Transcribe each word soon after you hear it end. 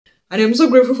And I'm so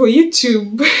grateful for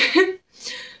YouTube.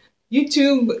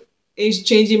 YouTube is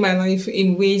changing my life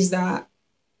in ways that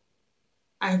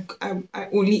I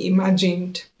only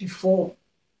imagined before.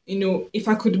 You know, if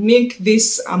I could make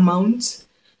this amount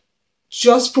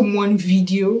just from one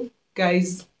video,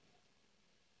 guys,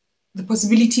 the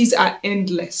possibilities are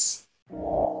endless.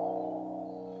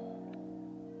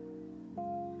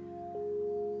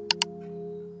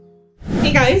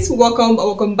 Hey guys,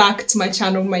 welcome back to my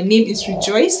channel. My name is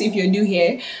Rejoice if you're new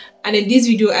here, and in this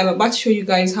video I'm about to show you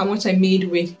guys how much I made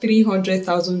with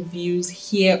 300,000 views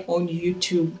here on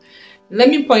YouTube. Let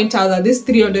me point out that this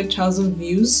 300,000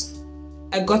 views,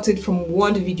 I got it from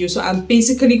one video, so I'm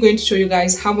basically going to show you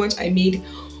guys how much I made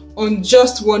on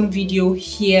just one video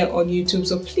here on YouTube,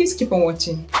 so please keep on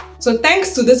watching. So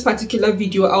thanks to this particular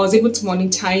video, I was able to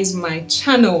monetize my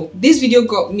channel. This video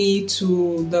got me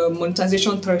to the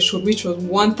monetization threshold, which was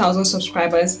 1,000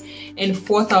 subscribers and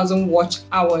 4,000 watch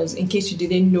hours. In case you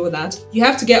didn't know that, you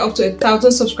have to get up to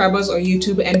 1,000 subscribers on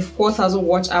YouTube and 4,000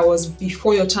 watch hours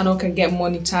before your channel can get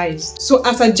monetized. So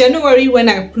as of January, when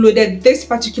I uploaded this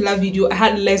particular video, I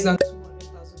had less than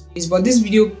 200,000 views, but this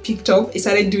video picked up, it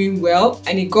started doing well,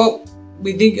 and it got,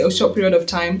 within a short period of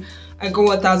time, I got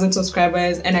 1,000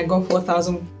 subscribers and I got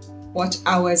 4,000 watch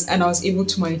hours, and I was able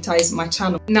to monetize my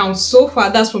channel. Now, so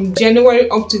far, that's from January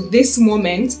up to this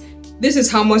moment. This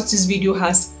is how much this video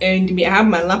has earned me. I have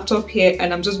my laptop here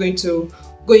and I'm just going to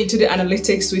go into the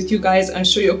analytics with you guys and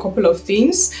show you a couple of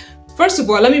things. First of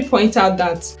all, let me point out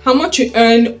that how much you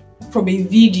earn from a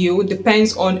video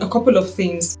depends on a couple of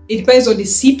things. It depends on the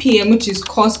CPM, which is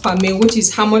cost per mille, which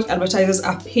is how much advertisers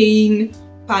are paying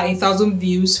per 1,000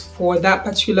 views for that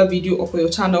particular video or for your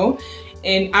channel,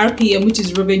 and RPM, which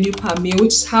is revenue per mille,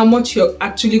 which is how much you're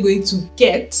actually going to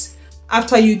get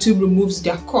after YouTube removes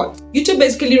their cut. YouTube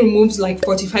basically removes like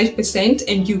 45%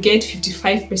 and you get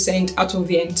 55% out of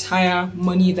the entire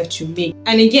money that you make.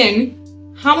 And again,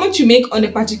 how much you make on a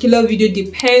particular video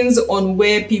depends on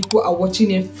where people are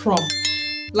watching it from.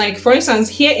 Like for instance,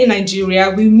 here in Nigeria,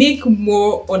 we make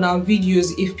more on our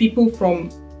videos if people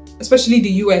from, especially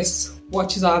the US,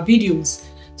 watches our videos.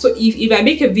 So if I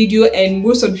make a video and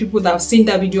most of the people that have seen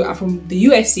that video are from the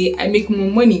USA, I make more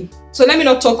money. So let me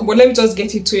not talk about, let me just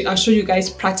get into it and show you guys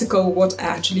practical what I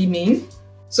actually mean.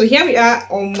 So here we are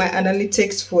on my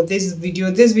analytics for this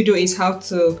video. This video is how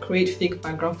to create fake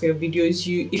background for your videos.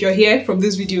 If you're here from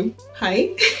this video,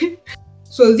 hi.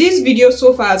 So this video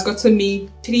so far has gotten me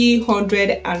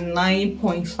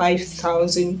 309.5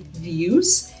 thousand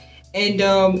views, and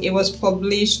it was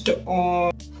published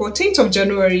on 14th of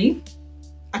January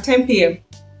at 10 p.m.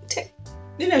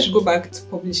 Maybe I should go back to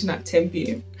publishing at 10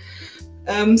 p.m.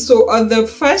 So on the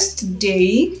first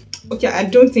day, okay, I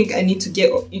don't think I need to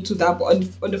get into that, but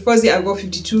on the first day I got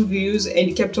 52 views, and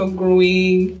it kept on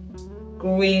growing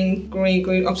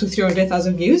up to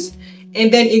 300,000 views,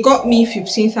 and then it got me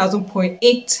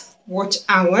 15,000.8 watch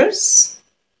hours,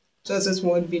 just this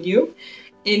one video.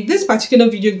 And this particular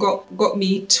video got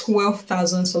me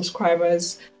 12,000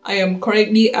 subscribers. I am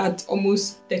currently at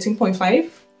almost 13.5.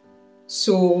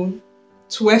 So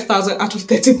 12,000 out of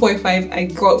 13.5 I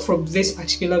got from this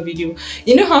particular video.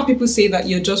 You know how people say that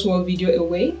you're just one video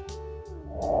away?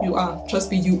 You are. Trust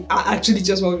me, you are actually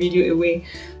just one video away.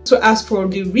 So as for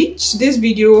the reach, this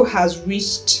video has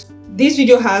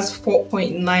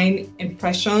 4.9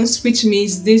 impressions, which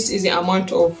means this is the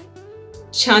amount of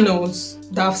channels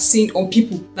that I've seen, or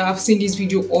people that have seen this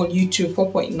video on YouTube.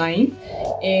 4.9,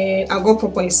 and I got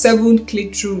 4.7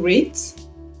 click-through rate,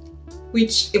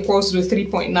 which equals to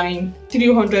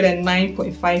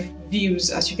 309.5 views,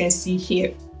 as you can see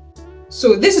here.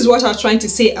 So this is what I was trying to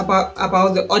say about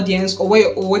the audience, or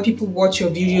where people watch your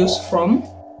videos from.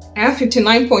 I have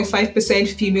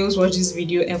 59.5% females watch this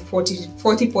video and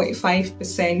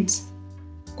 40.5%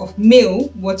 of male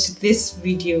watch this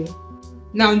video.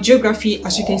 Now in geography,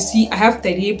 as you can see, I have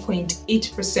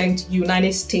 38.8%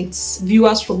 United States,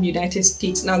 viewers from United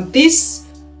States. Now this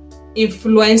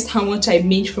influenced how much I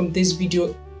made from this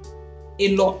video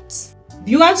a lot.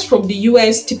 Viewers from the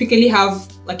US typically have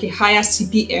like a higher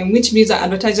CPM, which means that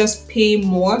advertisers pay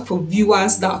more for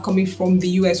viewers that are coming from the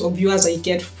US, or viewers that you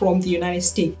get from the United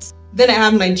States. Then I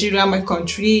have Nigeria, my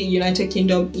country, United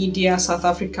Kingdom, India, South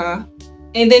Africa.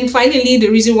 And then finally, the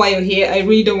reason why you're here, I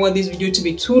really don't want this video to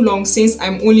be too long since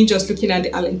I'm only just looking at the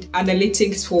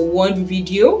analytics for one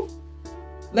video.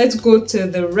 Let's go to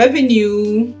the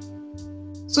revenue.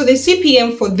 So the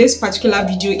CPM for this particular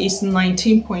video is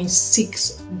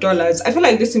 $19.6. I feel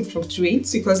like this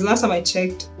fluctuates because last time I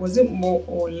checked, was it more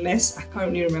or less? I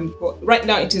can't really remember, but right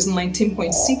now it is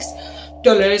 19.6.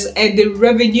 and the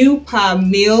revenue per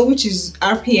mil, which is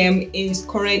RPM, is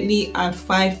currently at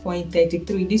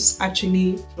 5.33. This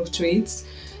actually fluctuates.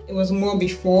 It was more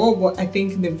before, but I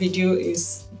think the video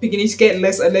is beginning to get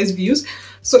less and less views.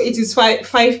 So it is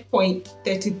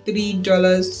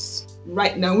 $5.33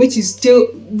 right now, which is still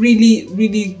really,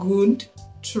 really good,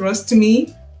 trust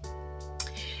me.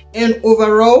 And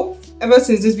overall, ever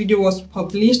since this video was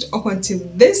published up until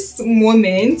this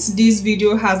moment, this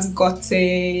video has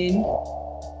gotten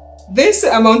this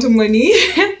amount of money.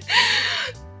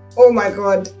 Oh my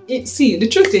god. See, the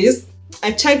truth is,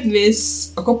 I checked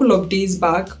this a couple of days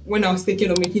back when I was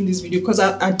thinking of making this video, because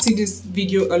I'd seen this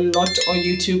video a lot on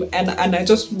YouTube, and I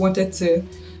just wanted to,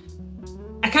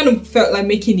 I kind of felt like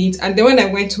making it. And then when I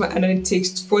went to my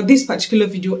analytics for this particular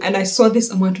video and I saw this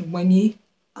amount of money,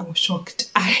 I was shocked.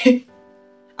 I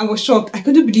was shocked. I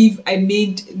couldn't believe I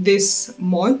made this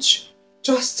much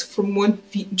just from one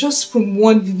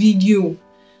video.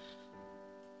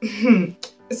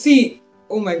 See,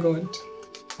 oh my god.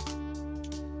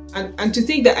 And to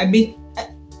think that I made,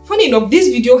 funny enough, this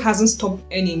video hasn't stopped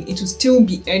earning. It will still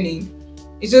be earning.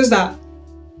 It's just that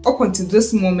up until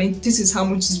this moment, this is how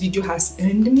much this video has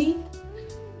earned me.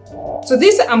 So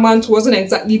this amount wasn't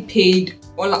exactly paid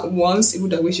all at once, even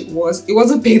though I wish it was. It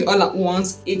wasn't paid all at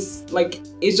once. It's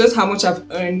just how much I've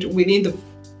earned within the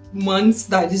months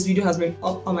that this video has been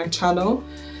up on my channel.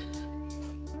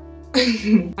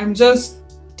 I'm just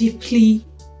deeply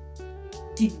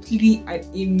and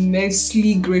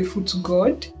immensely grateful to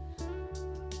God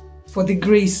for the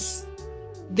grace.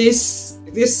 This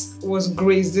was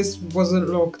grace. This wasn't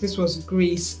luck. This was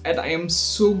grace, and I am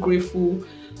so grateful.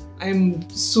 I'm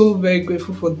so very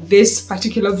grateful for this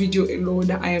particular video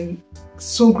alone. I am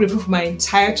so grateful for my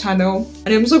entire channel,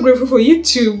 and I'm so grateful for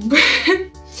YouTube.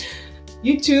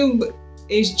 YouTube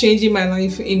is changing my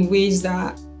life in ways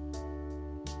that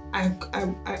I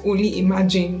only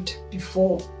imagined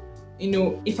before. You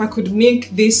know, if I could make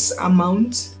this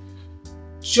amount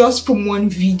just from one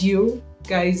video,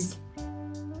 guys,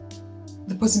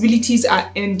 the possibilities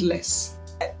are endless.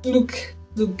 Look,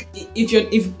 if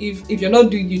you're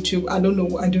not doing YouTube, I don't know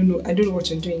what you're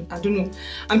doing. I don't know.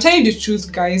 I'm telling you the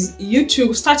truth, guys.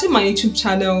 Starting my YouTube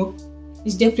channel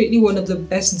is definitely one of the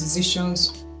best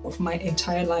decisions of my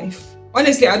entire life.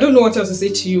 Honestly, I don't know what else to say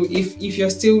to you. If you're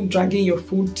still dragging your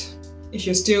foot, if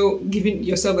you're still giving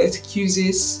yourself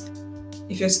excuses,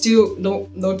 if you're still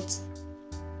not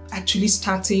actually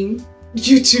starting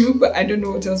YouTube, I don't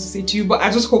know what else to say to you. But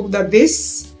I just hope that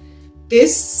this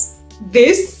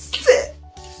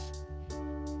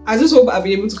I just hope I've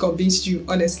been able to convince you,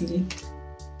 honestly.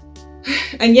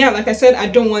 And yeah, like I said, I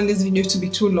don't want this video to be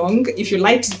too long. If you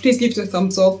liked it, please give it a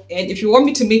thumbs up. And if you want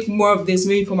me to make more of this,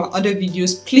 maybe for my other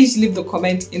videos, please leave the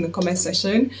comment in the comment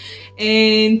section.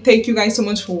 And thank you guys so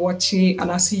much for watching,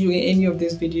 and I'll see you in any of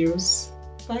these videos.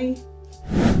 Bye.